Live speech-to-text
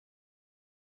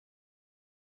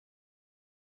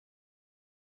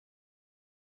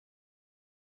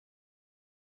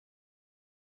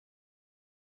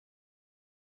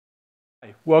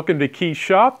Hi, welcome to Key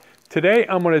Shop. Today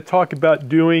I'm going to talk about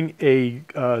doing a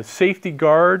safety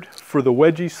guard for the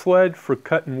Wedgie Sled for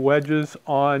cutting wedges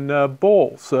on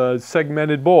bowls,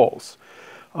 segmented bowls.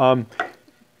 I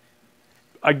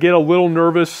get a little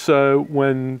nervous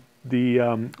when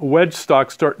the wedge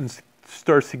stock starts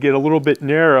to get a little bit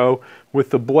narrow with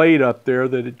the blade up there,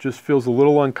 that it just feels a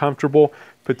little uncomfortable,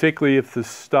 particularly if the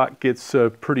stock gets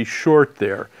pretty short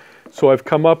there. So I've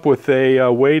come up with a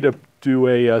way to do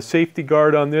a safety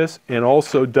guard on this and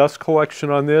also dust collection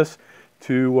on this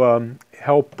to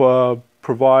help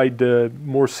provide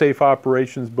more safe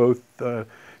operations, both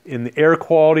in the air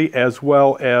quality as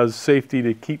well as safety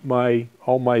to keep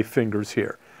all my fingers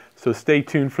here. So stay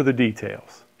tuned for the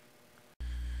details.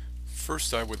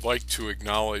 First, I would like to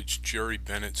acknowledge Jerry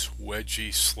Bennett's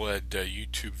Wedgie Sled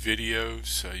YouTube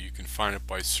videos. You can find it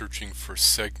by searching for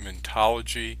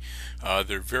segmentology.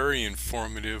 They're very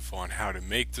informative on how to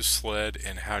make the sled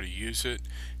and how to use it,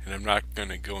 and I'm not going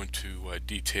to go into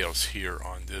details here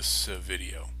on this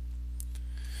video.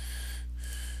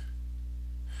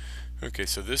 Okay,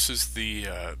 so this is the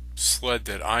sled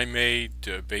that I made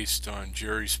based on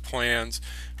Jerry's plans.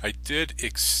 I did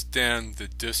extend the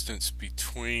distance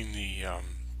between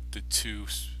the two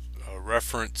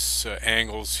reference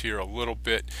angles here a little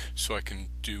bit, so I can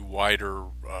do wider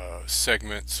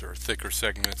segments or thicker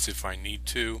segments if I need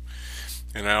to.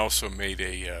 And I also made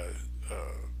a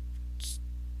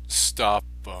stop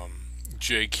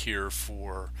jig here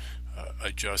for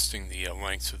adjusting the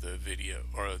lengths of the video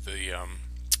or the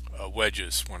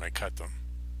wedges when I cut them.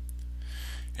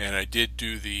 And I did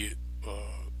do the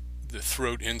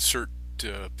throat insert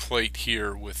plate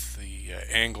here with the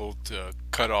angled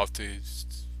cutoff to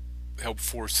help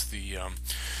force the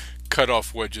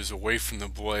cutoff wedges away from the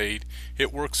blade.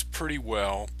 It works pretty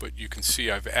well, but you can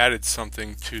see I've added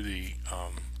something to the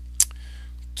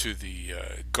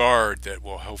guard that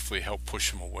will hopefully help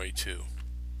push them away too.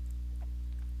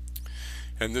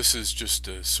 And this is just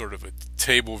a sort of a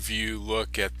table view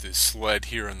look at the sled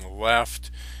here on the left.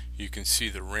 You can see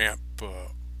the ramp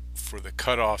for the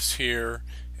cutoffs here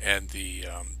and the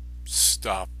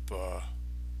stop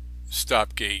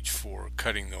gauge for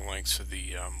cutting the lengths of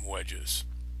the wedges.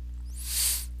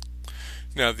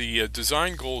 Now, the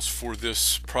design goals for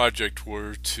this project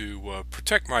were to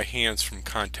protect my hands from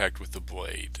contact with the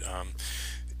blade.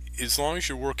 As long as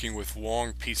you're working with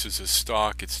long pieces of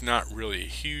stock, it's not really a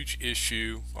huge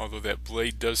issue, although that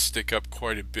blade does stick up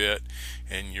quite a bit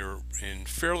and you're in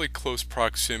fairly close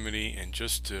proximity. And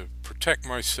just to protect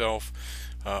myself,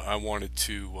 I wanted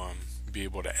to be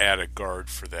able to add a guard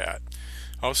for that.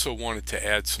 I also wanted to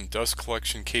add some dust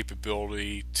collection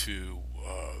capability to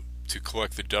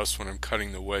collect the dust when I'm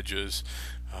cutting the wedges.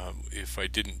 If I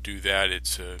didn't do that,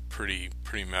 it's pretty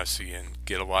messy and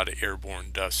get a lot of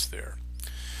airborne dust there.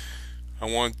 I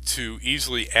want to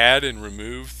easily add and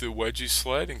remove the Wedgie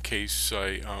Sled in case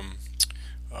I,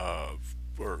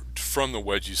 or from the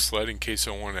Wedgie Sled in case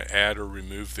I want to add or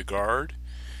remove the guard.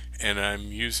 And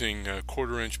I'm using a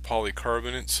 1/4 inch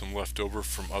polycarbonate, some left over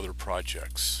from other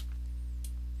projects.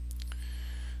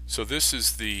 So this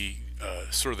is the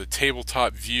sort of the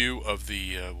tabletop view of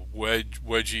the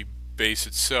Wedgie base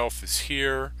itself is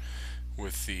here,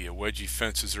 with the wedgie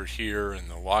fences are here and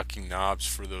the locking knobs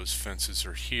for those fences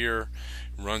are here.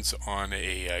 Runs on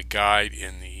a guide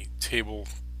in the table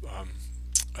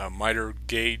miter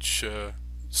gauge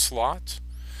slot.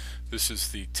 This is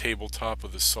the tabletop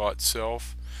of the saw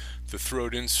itself. The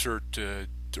throat insert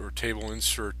or table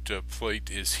insert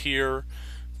plate is here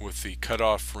with the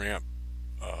cutoff ramp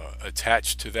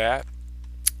attached to that.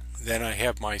 Then I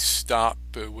have my stop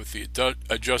with the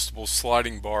adjustable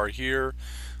sliding bar here,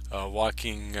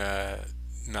 locking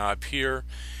knob here,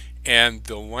 and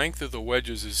the length of the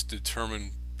wedges is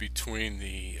determined between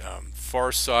the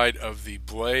far side of the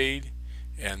blade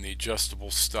and the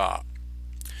adjustable stop.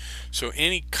 So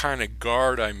any kind of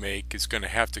guard I make is going to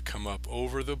have to come up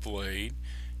over the blade,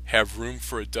 have room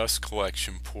for a dust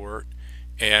collection port,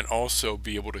 and also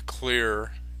be able to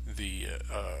clear the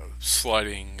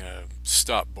sliding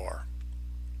stop bar.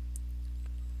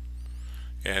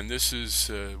 And this is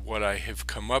what I have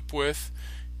come up with.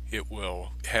 It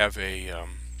will have a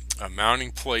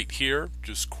mounting plate here,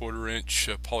 just 1/4 inch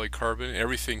polycarbonate.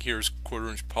 Everything here is 1/4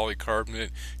 inch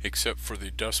polycarbonate except for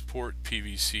the dust port,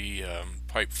 PVC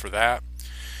pipe for that.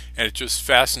 And it just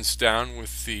fastens down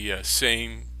with the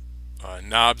same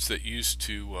knobs that used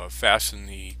to fasten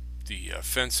the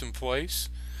fence in place,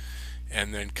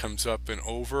 and then comes up and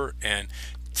over. And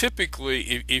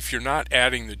typically, if you're not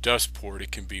adding the dust port,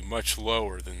 it can be much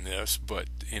lower than this, but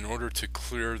in order to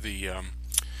clear the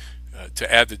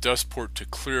to add the dust port to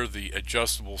clear the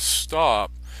adjustable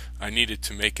stop, I needed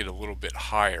to make it a little bit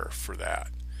higher for that,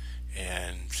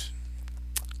 and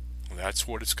that's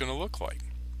what it's going to look like.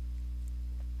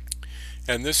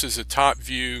 And this is a top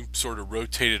view, sort of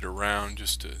rotated around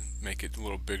just to make it a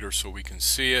little bigger so we can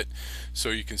see it. So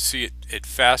you can see it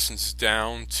fastens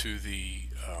down to the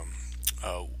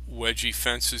wedgie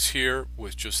fences here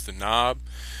with just the knob.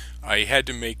 I had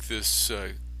to make this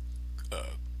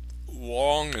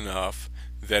long enough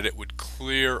that it would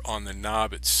clear on the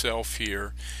knob itself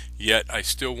here, yet I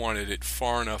still wanted it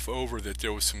far enough over that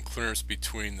there was some clearance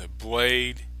between the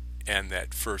blade and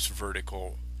that first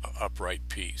vertical upright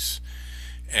piece.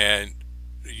 And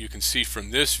you can see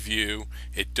from this view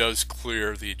it does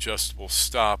clear the adjustable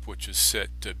stop, which is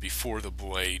set before the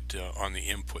blade on the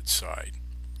input side,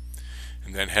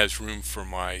 and then has room for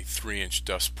my 3-inch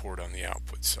dust port on the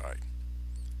output side.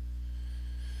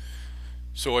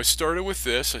 So I started with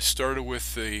this. I started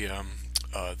with the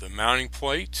mounting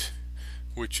plate,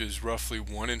 which is roughly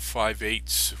 1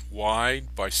 5/8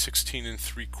 wide by 16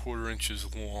 3/4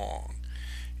 inches long.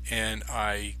 And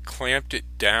I clamped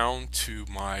it down to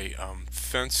my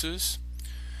fences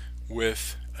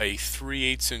with a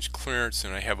 3/8 inch clearance,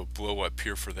 and I have a blow up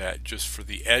here for that, just for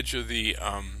the edge of the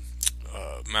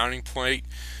mounting plate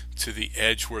to the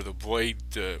edge where the blade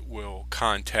will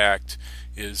contact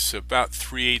is about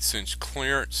 3/8 inch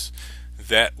clearance.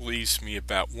 That leaves me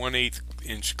about 1/8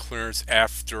 inch clearance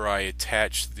after I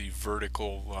attach the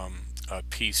vertical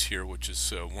piece here, which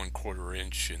is 1/4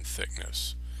 inch in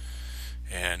thickness.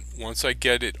 And once I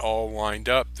get it all lined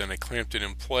up, then I clamped it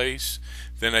in place.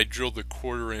 Then I drilled the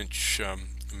 1/4 inch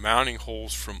mounting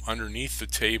holes from underneath the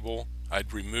table.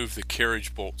 I'd removed the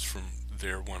carriage bolts from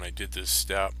there when I did this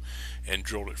step and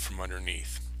drilled it from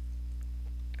underneath.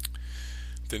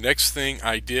 The next thing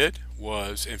I did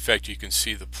was, in fact, you can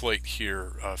see the plate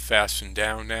here fastened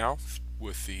down now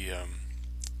with the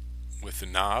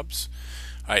knobs.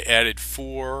 I added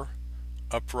 4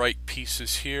 upright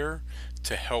pieces here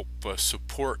to help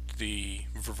support the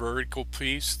vertical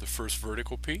piece, the first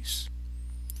vertical piece.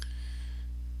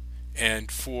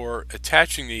 And for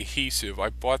attaching the adhesive, I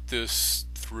bought this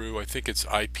through, I think it's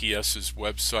IPS's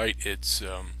website. It's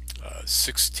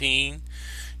 16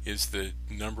 is the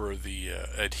number of the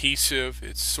adhesive.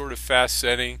 It's sort of fast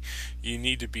setting. You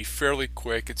need to be fairly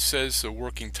quick. It says the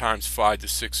working time's 5 to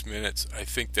 6 minutes. I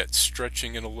think that's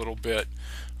stretching it a little bit.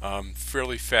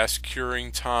 Fairly fast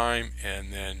curing time,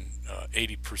 and then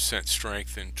 80%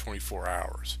 strength in 24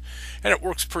 hours. And it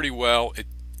works pretty well. It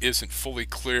isn't fully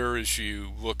clear as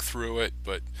you look through it,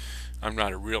 but I'm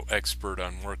not a real expert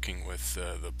on working with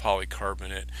the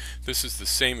polycarbonate. This is the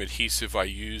same adhesive I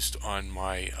used on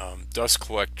my dust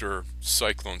collector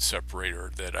cyclone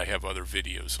separator that I have other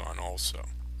videos on also.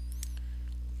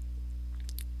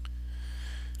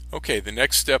 Okay, the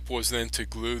next step was then to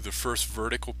glue the first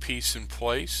vertical piece in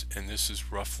place, and this is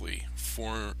roughly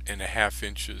 4.5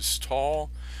 inches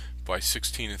tall by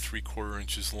 16 3/4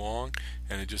 inches long,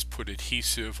 and I just put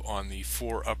adhesive on the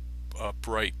 4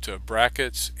 upright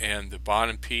brackets and the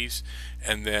bottom piece,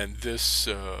 and then this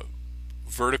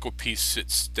vertical piece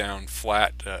sits down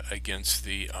flat against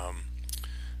the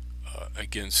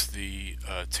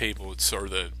table, or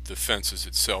the fences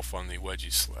itself on the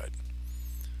wedgie sled.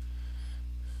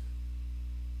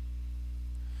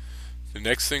 The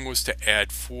next thing was to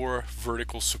add 4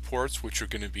 vertical supports, which are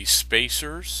going to be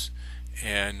spacers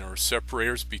or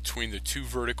separators between the 2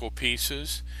 vertical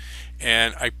pieces.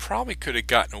 And I probably could have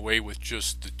gotten away with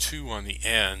just the 2 on the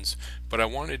ends, but I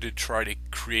wanted to try to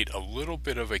create a little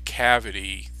bit of a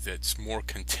cavity that's more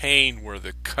contained where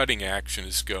the cutting action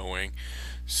is going.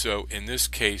 So in this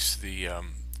case, the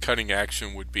cutting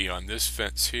action would be on this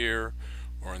fence here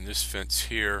or on this fence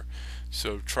here.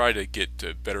 So try to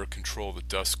get better control of the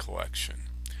dust collection.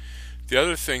 The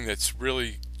other thing that's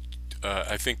really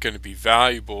I think going to be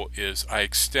valuable is I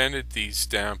extended these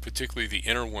down, particularly the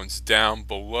inner ones, down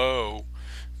below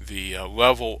the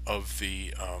level of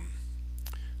the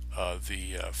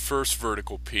first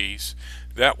vertical piece.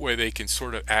 That way they can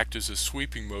sort of act as a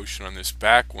sweeping motion on this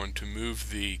back one to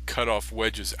move the cutoff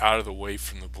wedges out of the way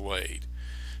from the blade.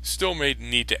 Still may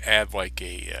need to add like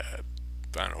a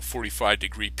I don't know,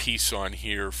 45-degree piece on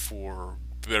here for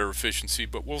better efficiency,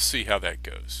 but we'll see how that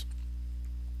goes.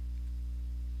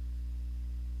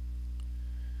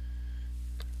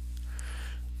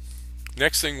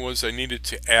 Next thing was I needed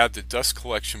to add the dust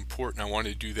collection port, and I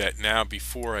wanted to do that now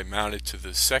before I mount it to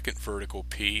the second vertical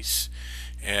piece.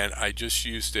 And I just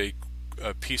used a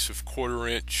piece of 1/4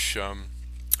 inch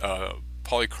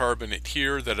polycarbonate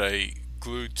here that I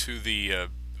glued to the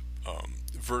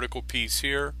vertical piece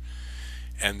here.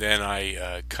 And then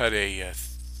I cut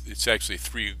it's actually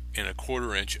 3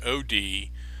 1/4 inch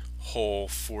OD hole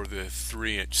for the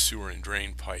 3-inch sewer and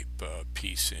drain pipe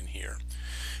piece in here.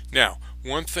 Now,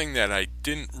 one thing that I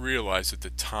didn't realize at the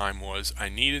time was I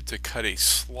needed to cut a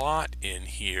slot in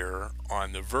here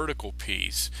on the vertical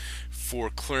piece for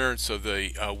clearance of the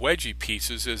wedgie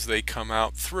pieces as they come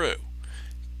out through.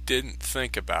 Didn't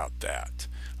think about that.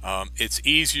 It's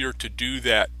easier to do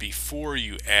that before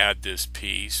you add this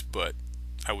piece, but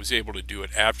I was able to do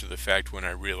it after the fact when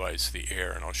I realized the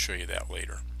error, and I'll show you that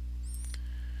later.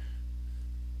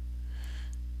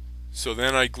 So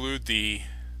then I glued the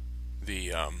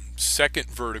second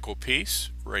vertical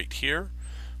piece right here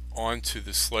onto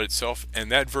the sled itself,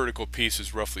 and that vertical piece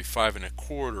is roughly 5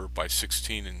 1/4 by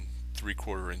 16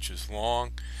 3/4 inches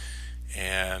long,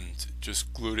 and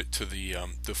just glued it to the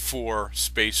 4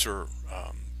 spacer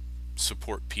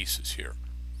support pieces here.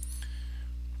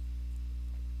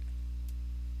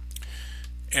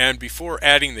 And before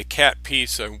adding the cap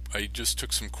piece, I just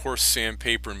took some coarse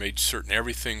sandpaper and made certain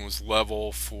everything was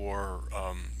level for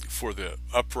the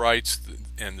uprights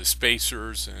and the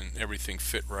spacers, and everything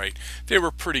fit right. They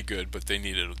were pretty good, but they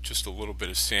needed just a little bit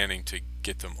of sanding to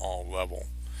get them all level.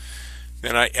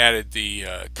 Then I added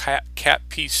the cap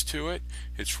piece to it.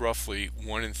 It's roughly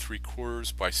 1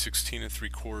 3/4 by 16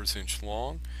 3/4 inch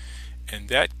long, and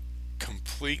that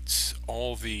completes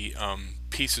all the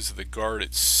pieces of the guard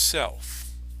itself.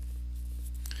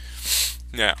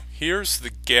 Now, here's the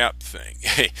gap thing.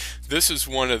 This is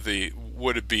one of the,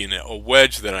 would it be a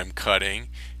wedge that I'm cutting,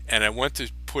 and I went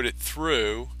to put it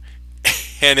through,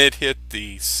 and it hit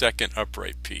the second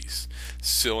upright piece.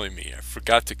 Silly me, I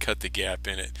forgot to cut the gap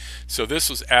in it. So this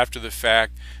was after the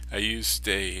fact. I used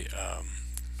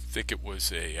I think it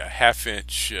was a 1/2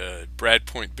 inch brad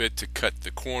point bit to cut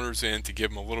the corners in to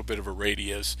give them a little bit of a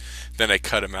radius. Then I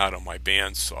cut them out on my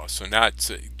bandsaw. So now it's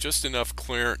just enough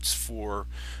clearance for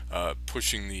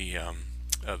pushing the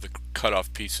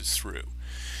cutoff pieces through.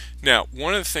 Now,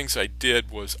 one of the things I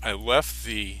did was I left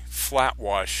the flat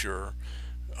washer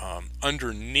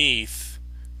underneath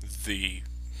the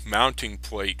mounting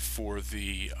plate for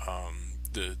the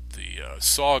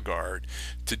saw guard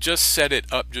to just set it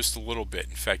up just a little bit.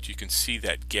 In fact, you can see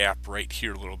that gap right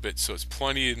here a little bit, so it's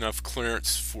plenty enough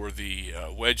clearance for the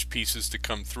wedge pieces to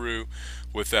come through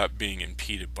without being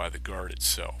impeded by the guard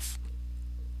itself.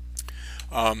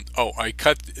 I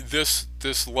cut this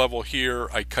level here.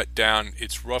 I cut down.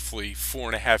 It's roughly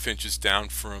 4 1/2 inches down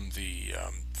from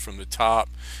the top.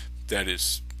 That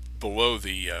is below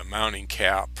the mounting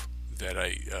cap that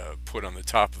I put on the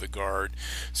top of the guard.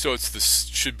 So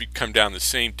come down the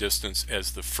same distance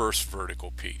as the first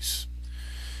vertical piece.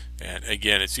 And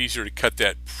again, it's easier to cut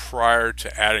that prior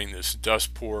to adding this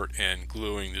dust port and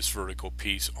gluing this vertical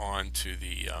piece onto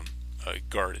the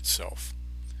guard itself.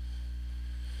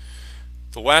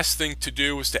 The last thing to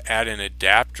do was to add an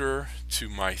adapter to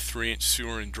my 3-inch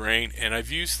sewer and drain, and I've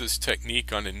used this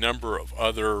technique on a number of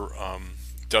other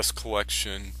dust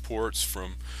collection ports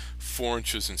from 4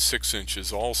 inches and 6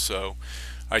 inches also.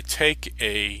 I take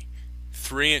a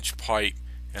 3-inch pipe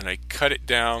and I cut it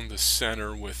down the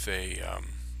center with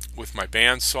my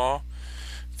bandsaw.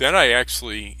 Then I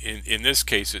actually, in this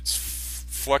case, it's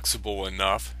flexible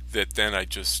enough that then I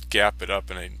just gap it up,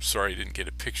 and I'm sorry I didn't get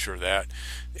a picture of that,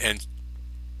 and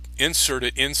insert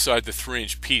it inside the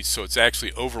 3-inch piece so it's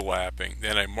actually overlapping.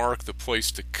 Then I mark the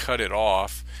place to cut it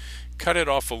off. Cut it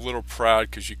off a little proud,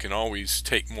 because you can always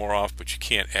take more off, but you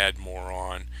can't add more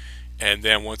on. And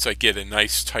then once I get a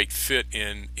nice tight fit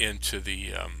into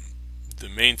the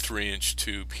main 3-inch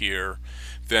tube here,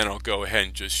 then I'll go ahead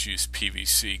and just use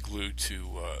PVC glue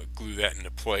to glue that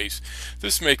into place.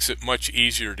 This makes it much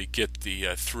easier to get the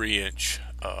 3-inch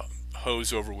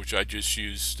hose over, which I just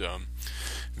used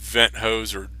vent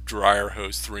hose or dryer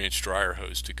hose, 3-inch dryer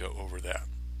hose to go over that.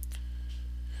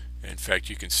 In fact,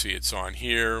 you can see it's on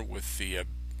here with the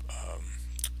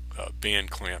band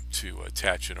clamp to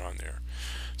attach it on there.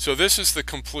 So this is the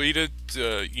completed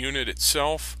unit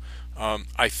itself.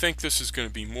 I think this is going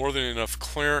to be more than enough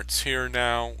clearance here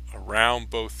now around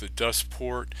both the dust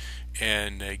port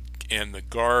and the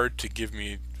guard to give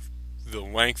me the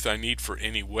length I need for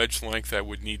any wedge length I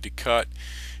would need to cut.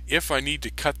 If I need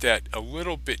to cut that a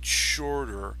little bit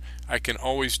shorter, I can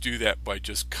always do that by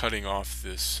just cutting off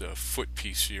this foot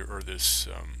piece here, or this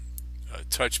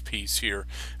touch piece here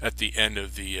at the end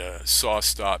of the saw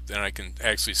stop. Then I can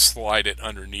actually slide it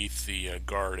underneath the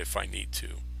guard if I need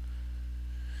to.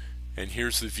 And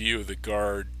here's the view of the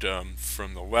guard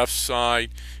from the left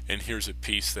side, and here's a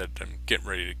piece that I'm getting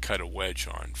ready to cut a wedge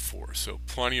on for. So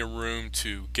plenty of room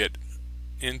to get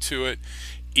into it.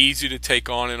 Easy to take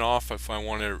on and off if I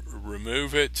want to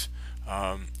remove it.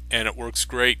 and it works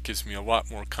great. Gives me a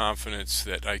lot more confidence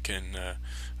that I can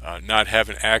not have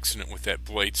an accident with that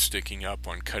blade sticking up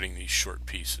on cutting these short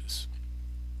pieces.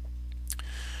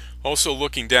 Also,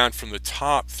 looking down from the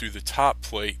top through the top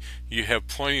plate, you have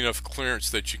plenty enough clearance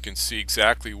that you can see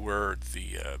exactly where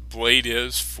the blade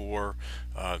is for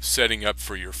setting up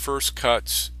for your first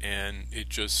cuts, and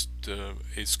it's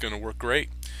going to work great.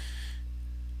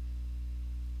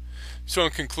 So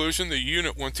in conclusion, the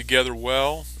unit went together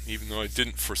well, even though I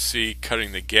didn't foresee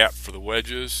cutting the gap for the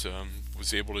wedges.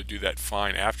 Was able to do that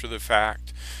fine after the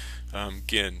fact.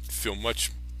 Again, feel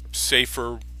much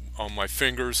safer on my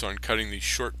fingers on cutting these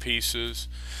short pieces.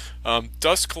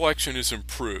 Dust collection is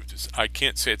improved. I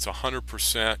can't say it's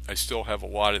 100%. I still have a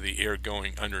lot of the air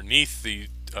going underneath the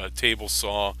table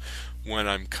saw when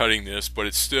I'm cutting this, but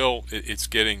it's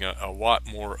getting a lot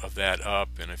more of that up,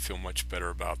 and I feel much better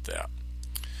about that.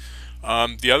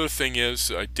 The other thing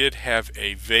is I did have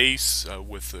a vase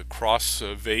with a cross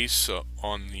vase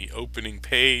on the opening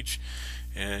page.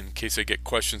 And in case I get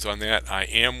questions on that, I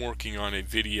am working on a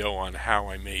video on how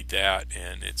I made that,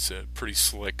 and it's pretty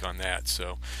slick on that,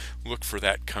 so look for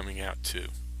that coming out too.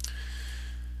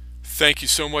 Thank you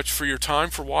so much for your time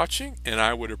for watching, and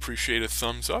I would appreciate a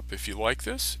thumbs up if you like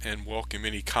this, and welcome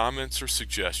any comments or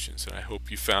suggestions, and I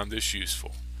hope you found this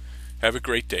useful. Have a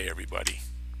great day, everybody.